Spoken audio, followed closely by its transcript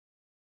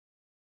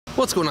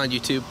What's going on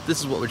YouTube? This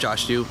is What Would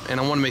Josh Do, and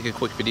I want to make a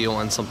quick video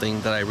on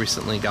something that I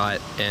recently got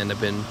and I've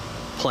been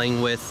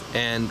playing with,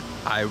 and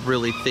I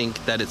really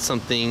think that it's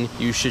something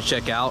you should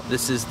check out.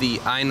 This is the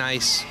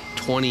iNiCE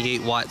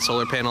 28 watt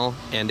solar panel,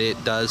 and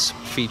it does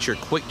feature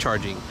quick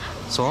charging.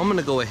 So I'm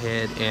gonna go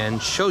ahead and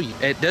show you.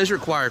 It does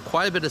require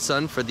quite a bit of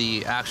sun for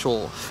the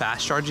actual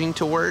fast charging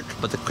to work,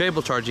 but the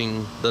cable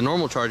charging, the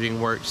normal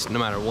charging works no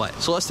matter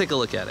what. So let's take a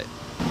look at it.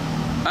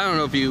 I don't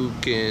know if you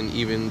can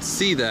even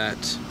see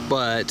that,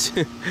 but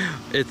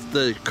it's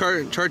the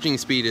current charging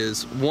speed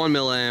is 1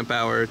 milliamp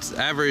hour. Its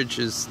average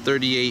is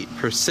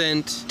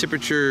 38%.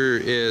 Temperature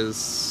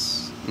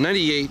is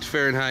 98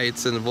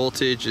 Fahrenheit, and the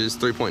voltage is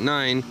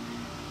 3.9.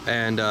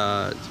 And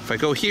if I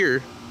go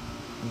here,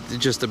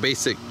 just a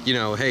basic,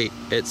 hey,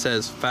 it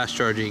says fast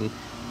charging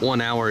 1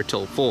 hour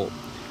till full.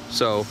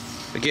 So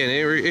again,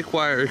 it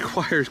requires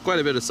quite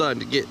a bit of sun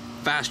to get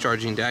fast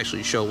charging to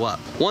actually show up.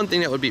 One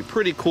thing that would be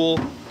pretty cool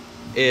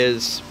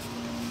is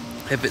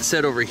if it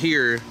said over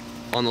here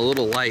on the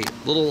little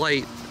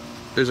light,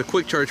 there's a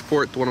quick charge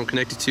port, the one I'm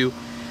connected to.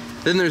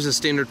 Then there's a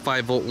standard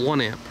 5 volt 1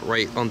 amp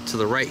right on to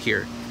the right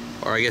here,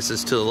 or I guess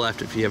it's to the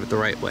left if you have it the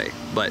right way.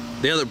 But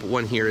the other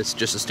one here is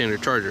just a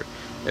standard charger.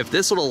 If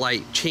this little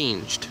light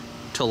changed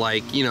to,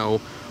 like,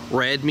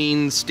 red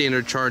means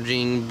standard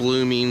charging,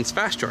 blue means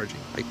fast charging,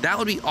 like that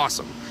would be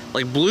awesome.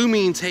 Like blue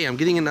means, hey, I'm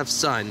getting enough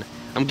sun,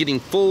 I'm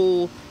getting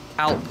full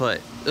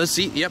output. Let's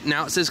see, yep,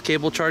 now it says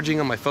cable charging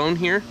on my phone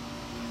here.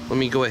 Let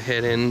me go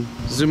ahead and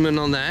zoom in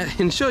on that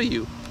and show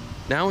you.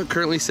 Now it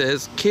currently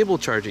says cable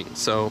charging,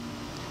 so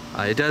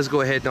it does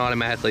go ahead and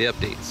automatically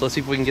update. So let's see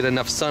if we can get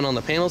enough sun on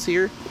the panels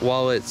here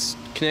while it's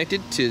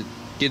connected to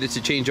get it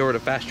to change over to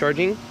fast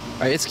charging. All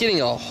right, it's getting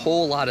a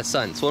whole lot of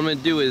sun. So what I'm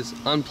gonna do is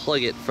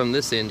unplug it from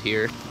this end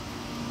here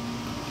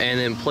and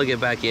then plug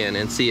it back in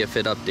and see if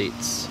it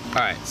updates.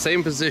 All right,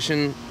 same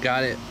position,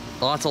 got it.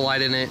 Lots of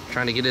light in it,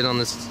 trying to get it on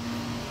this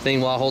thing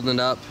while holding it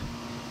up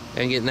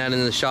and getting that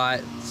in the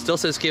shot. Still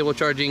says cable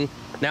charging,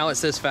 now it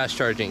says fast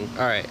charging.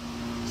 All right,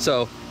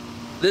 so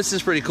this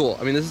is pretty cool.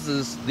 I mean, this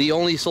is the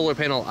only solar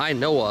panel I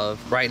know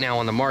of right now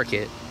on the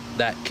market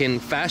that can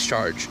fast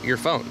charge your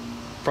phone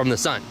from the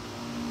sun.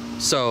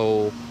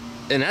 So,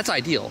 and that's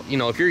ideal.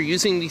 If you're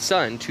using the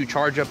sun to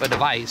charge up a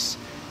device,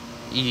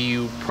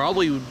 you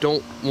probably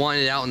don't want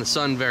it out in the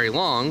sun very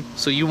long,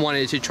 so you want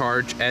it to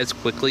charge as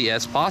quickly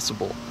as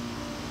possible.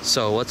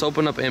 So let's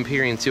open up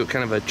Ampere and see what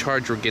kind of a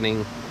charge we're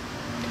getting.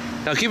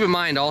 Now keep in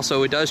mind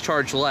also, it does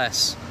charge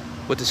less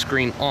with the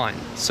screen on.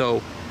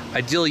 So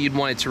ideally you'd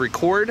want it to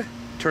record,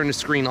 turn the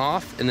screen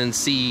off, and then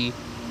see,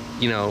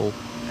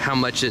 how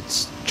much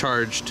it's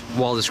charged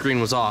while the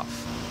screen was off.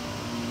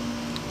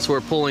 So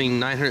we're pulling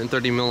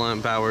 930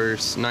 milliamp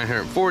hours,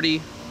 940.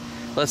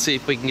 Let's see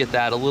if we can get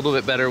that a little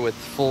bit better with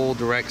full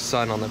direct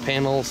sun on the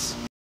panels.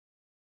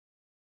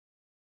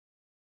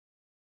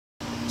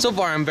 So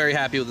far, I'm very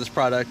happy with this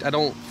product. I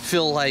don't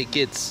feel like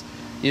it's,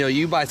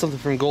 you buy something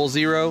from Goal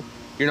Zero,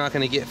 you're not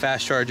going to get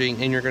fast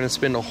charging and you're going to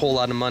spend a whole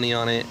lot of money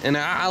on it. And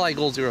I like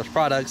Goal Zero's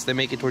products. They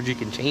make it towards you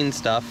can chain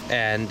stuff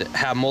and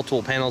have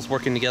multiple panels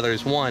working together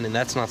as one, and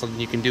that's not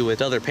something you can do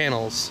with other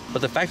panels.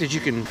 But the fact that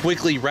you can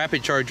quickly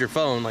rapid charge your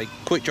phone, like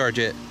quick charge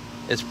it,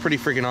 is pretty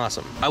freaking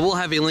awesome. I will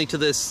have a link to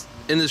this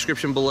in the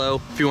description below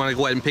if you want to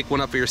go ahead and pick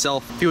one up for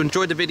yourself. If you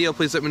enjoyed the video,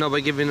 please let me know by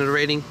giving it a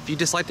rating. If you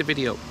disliked the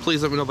video,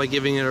 please let me know by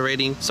giving it a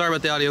rating. Sorry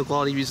about the audio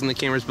quality using the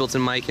camera's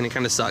built-in mic, and it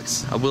kind of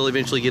sucks. I will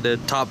eventually get a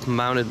top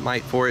mounted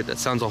mic for it that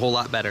sounds a whole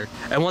lot better.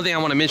 And one thing I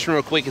want to mention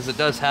real quick is it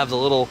does have the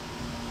little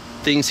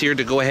things here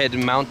to go ahead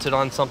and mount it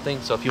on something.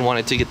 So if you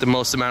wanted to get the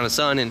most amount of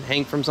sun and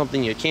hang from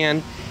something, you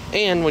can.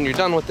 And when you're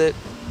done with it,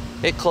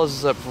 it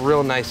closes up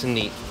real nice and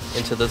neat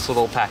into this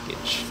little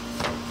package.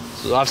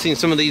 So I've seen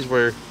some of these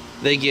where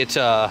they get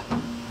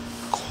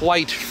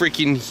quite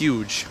freaking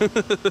huge,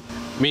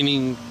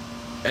 meaning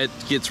it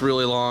gets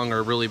really long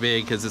or really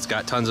big because it's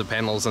got tons of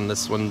panels, and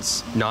this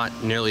one's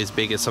not nearly as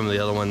big as some of the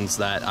other ones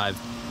that I've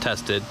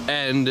tested.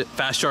 And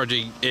fast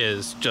charging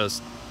is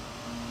just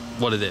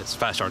what it is.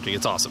 Fast charging,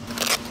 it's awesome.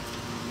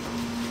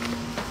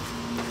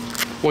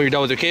 When you're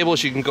done with your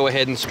cables, you can go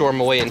ahead and store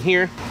them away in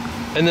here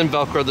and then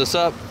Velcro this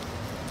up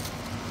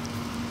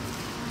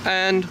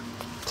and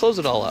close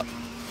it all up.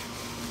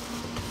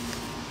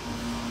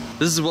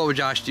 This is What Would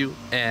Josh Do,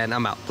 and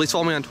I'm out. Please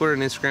follow me on Twitter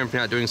and Instagram if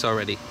you're not doing so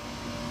already.